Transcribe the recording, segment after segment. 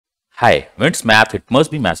Hi, when it's math, it must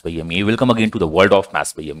be maths by Amiya. Welcome again to the world of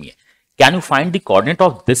maths by Amiya. Can you find the coordinate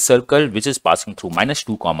of this circle which is passing through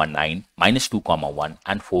 -2, 9, -2, 1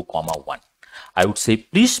 and 4, 1? I would say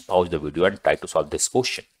please pause the video and try to solve this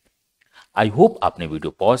question. I hope आपने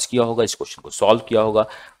video pause किया होगा, इस question को solve किया होगा.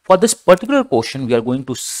 For this particular question, we are going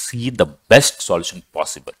to see the best solution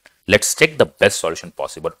possible. Let's check the best solution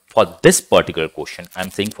possible for this particular question. I'm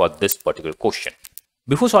saying for this particular question.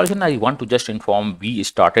 Before solution, I want to just inform we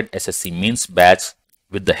started SSC Mains batch.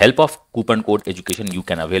 With the help of coupon code AzuCATion, you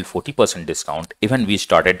can avail 40% discount. Even we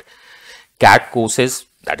started CAT courses,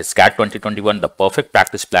 that is CAT 2021, the perfect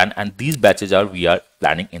practice plan, and these batches we are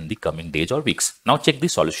planning in the coming days or weeks. Now check the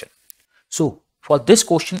solution. So for this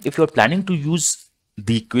question, if you are planning to use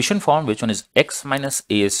the equation form, which one is x minus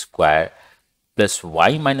a square plus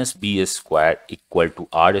y minus b square equal to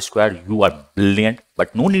r square, you are brilliant.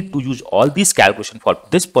 But no need to use all these calculations for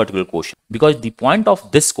this particular question, because the point of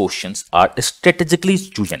these questions are strategically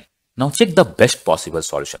chosen. Now check the best possible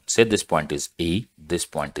solution. Say this point is a, this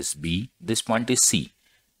point is b, this point is c.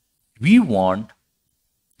 We want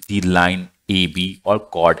the line AB or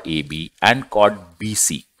chord AB and chord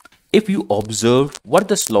BC. If you observe what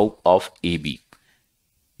the slope of AB,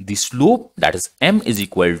 the slope, that is m, is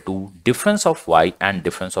equal to difference of y and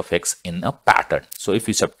difference of x in a pattern. So if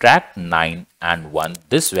we subtract 9 and 1,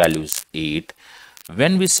 this value is 8.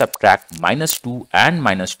 When we subtract -2 and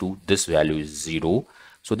 -2, this value is 0.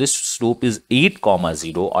 So this slope is 8,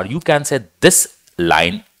 0, or you can say this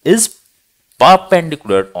line is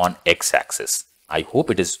perpendicular on x-axis. I hope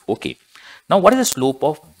it is okay. Now what is the slope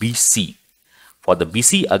of BC? For the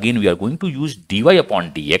BC, again we are going to use dy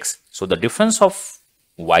upon dx. So the difference of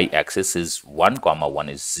y-axis is 1, 1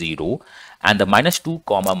 is 0, and the -2,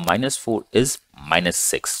 -4 is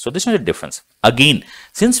 -6. So this is the difference. Again,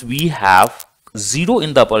 since we have 0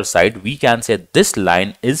 in the upper side, we can say this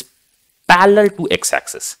line is parallel to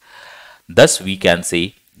x-axis. Thus we can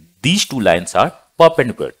say these two lines are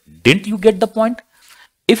perpendicular. Didn't you get the point?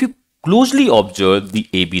 If you closely observe the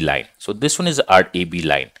AB line, so this one is our AB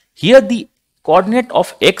line. Here the coordinate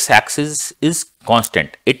of x-axis is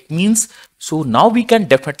constant. It means, so now we can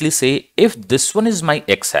definitely say if this one is my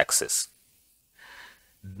x-axis,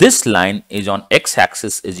 this line is on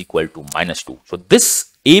x-axis is equal to -2. So this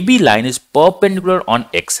AB line is perpendicular on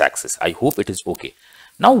x-axis. I hope it is okay.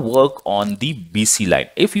 Now work on the BC line.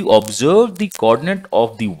 If you observe the coordinate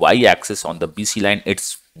of the y-axis on the BC line,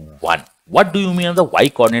 it's 1. What do you mean on the y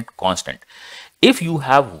coordinate constant? If you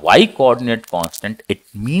have y coordinate constant, it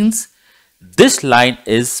means this line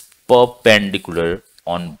is perpendicular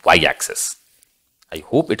on y-axis. I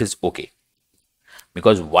hope it is okay,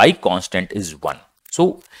 because y constant is 1.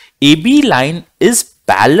 So AB line is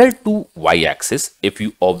parallel to y-axis if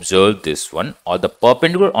you observe this one, or the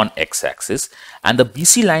perpendicular on x-axis, and the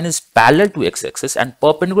BC line is parallel to x-axis and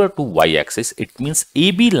perpendicular to y-axis. It means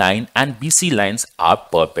AB line and BC lines are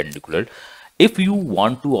perpendicular. If you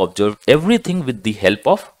want to observe everything with the help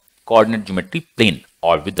of coordinate geometry plane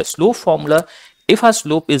or with the slope formula, if our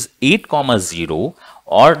slope is 8, 0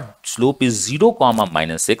 or slope is 0,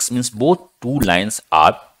 -6, means both two lines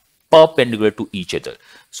are perpendicular to each other.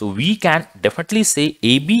 So we can definitely say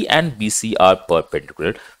AB and BC are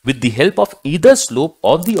perpendicular with the help of either slope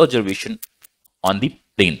of the observation on the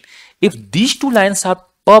plane. If these two lines are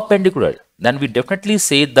perpendicular, then we definitely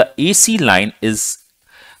say the AC line is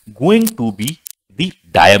going to be the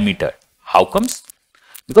diameter. How comes?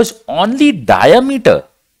 Because only diameter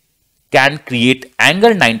can create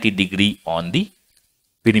angle 90° on the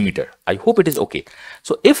perimeter. I hope it is okay.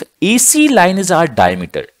 So if AC line is our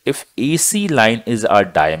diameter, it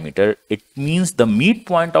means the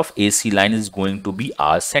midpoint of AC line is going to be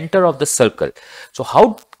our center of the circle. So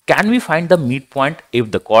how can we find the midpoint?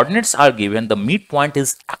 If the coordinates are given, the midpoint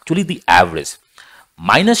is actually the average.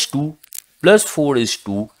 -2 plus 4 is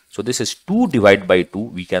 2. So this is 2 divided by 2.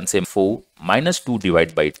 We can say 4 minus 2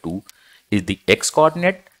 divided by 2 is the x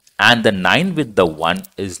coordinate, and the 9 with the 1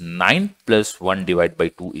 is 9 plus 1 divided by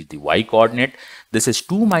 2 is the y coordinate. This is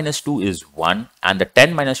 2 minus 2 is 1, and the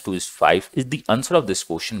 10 minus 2 is 5 is the answer of this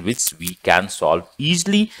question, which we can solve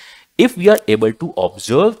easily if we are able to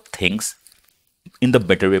observe things in the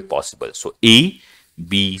better way possible. So A,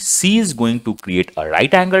 B, C is going to create a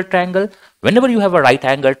right angle triangle. Whenever you have a right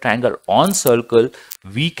angle triangle on circle,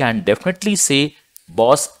 we can definitely say,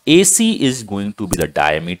 boss, AC is going to be the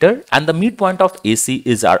diameter and the midpoint of AC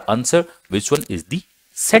is our answer, which one is the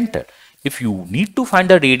center. If you need to find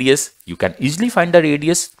the radius, you can easily find the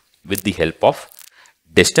radius with the help of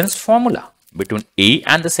distance formula between A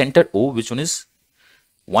and the center O, which one is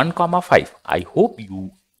 1, 5. I hope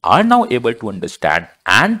you are now able to understand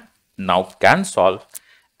and now can solve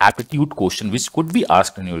aptitude question which could be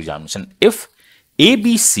asked in your examination. If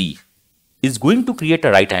ABC is going to create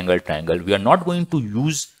a right angle triangle, we are not going to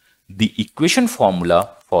use the equation formula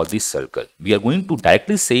for this circle. We are going to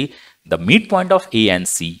directly say the midpoint of A and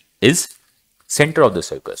C is center of the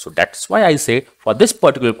circle. So that's why I say for this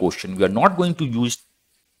particular question, we are not going to use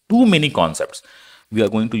too many concepts. We are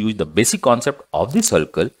going to use the basic concept of the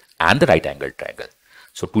circle and the right angle triangle.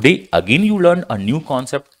 So today again you learn a new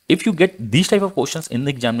concept. If you get these type of questions in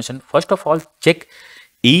the examination, first of all check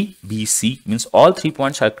A, B, C means all 3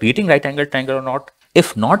 points are creating right angle triangle or not.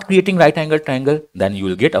 If not creating right angle triangle, then you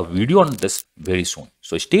will get a video on this very soon.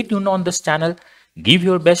 So stay tuned on this channel. Give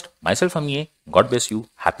your best. Myself Amiya. God bless you.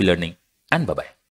 Happy learning and bye bye.